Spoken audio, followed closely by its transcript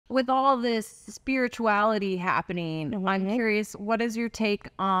with all this spirituality happening, I'm curious, what is your take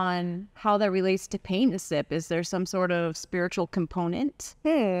on how that relates to paint and sip? Is there some sort of spiritual component?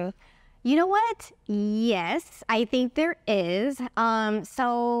 You know what? Yes, I think there is.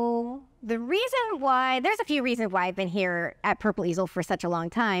 So the reason why, there's a few reasons why I've been here at Purple Easel for such a long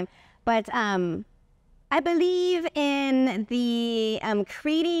time, but I believe in the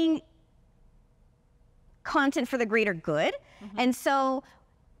creating content for the greater good. And so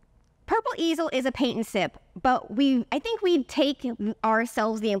Purple Easel is a paint and sip, but I think we take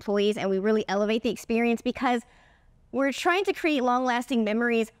ourselves, the employees, and we really elevate the experience because we're trying to create long-lasting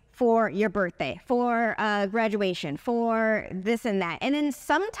memories for your birthday, for graduation, for this and that. And then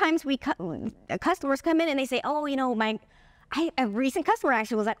sometimes customers come in and they say, oh, you know, a recent customer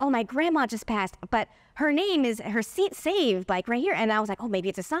actually was like, oh, my grandma just passed, but her name is, her seat saved, like right here. And I was like, oh, maybe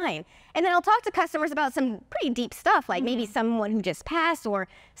it's a sign. And then I'll talk to customers about some pretty deep stuff, like maybe someone who just passed or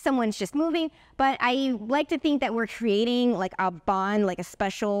someone's just moving. But I like to think that we're creating like a bond, like a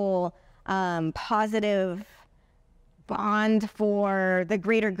special positive bond for the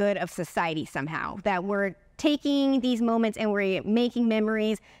greater good of society somehow, that we're taking these moments and we're making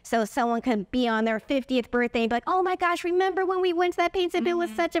memories so someone can be on their 50th birthday and be like, oh my gosh, remember when we went to that paint sip? It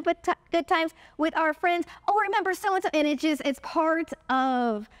was such a good times with our friends. Oh, remember so-and-so. And it's part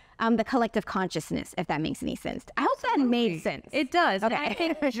of the collective consciousness, if that makes any sense. I hope that made sense. It does. Okay. I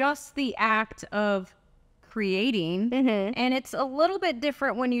think just the act of creating, and it's a little bit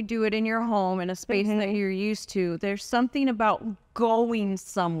different when you do it in your home in a space that you're used to. There's something about going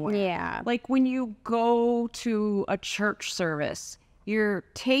somewhere. Yeah. Like when you go to a church service, you're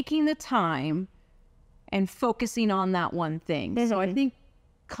taking the time and focusing on that one thing. So I think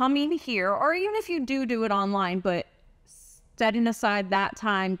coming here, or even if you do it online, but setting aside that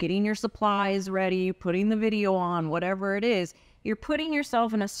time, getting your supplies ready, putting the video on, whatever it is, you're putting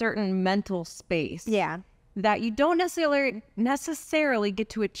yourself in a certain mental space. Yeah. That you don't necessarily get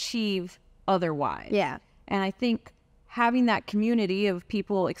to achieve otherwise. Yeah. And I think having that community of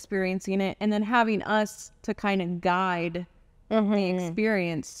people experiencing it and then having us to kind of guide the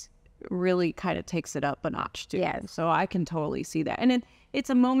experience really kind of takes it up a notch too. Yeah. So I can totally see that. And it's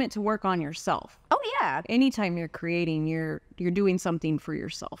a moment to work on yourself. Oh, yeah. Anytime you're creating, you're doing something for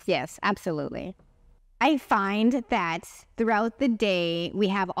yourself. Yes, absolutely. I find that throughout the day, we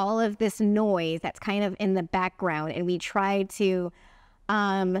have all of this noise that's kind of in the background, and we try to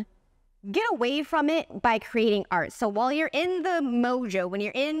get away from it by creating art. So while you're in the mojo, when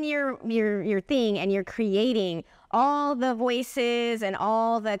you're in your thing and you're creating, all the voices and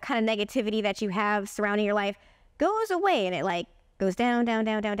all the kind of negativity that you have surrounding your life goes away, and it like goes down, down,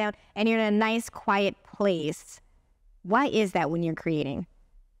 down, down, down, and you're in a nice, quiet place. Why is that when you're creating?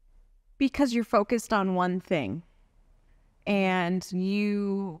 Because you're focused on one thing and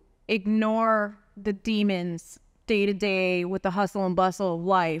you ignore the demons day to day with the hustle and bustle of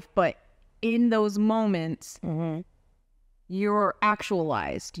life. But in those moments, you're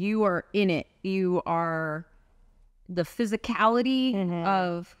actualized. You are in it. You are the physicality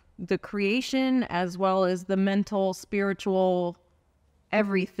of the creation as well as the mental, spiritual,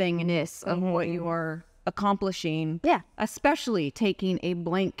 everythingness of what you are accomplishing. Yeah. Especially taking a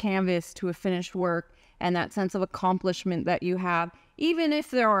blank canvas to a finished work and that sense of accomplishment that you have, even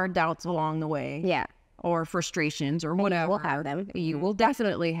if there are doubts along the way. Yeah. Or frustrations or whatever. We'll have them. You will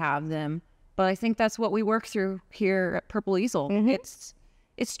definitely have them. But I think that's what we work through here at Purple Easel.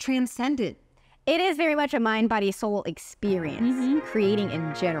 It's transcendent. It is very much a mind, body, soul experience, creating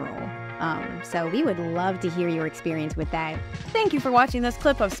in general. So we would love to hear your experience with that. Thank you for watching this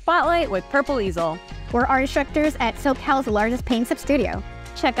clip of Spotlight with Purple Easel. We're art instructors at SoCal's largest paint and sip studio.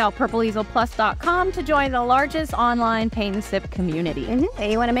 Check out purpleeaselplus.com to join the largest online paint and sip community. And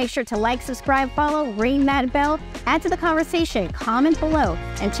you want to make sure to like, subscribe, follow, ring that bell, add to the conversation, comment below,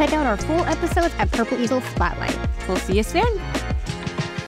 and check out our full episodes at Purple Easel Spotlight. We'll see you soon.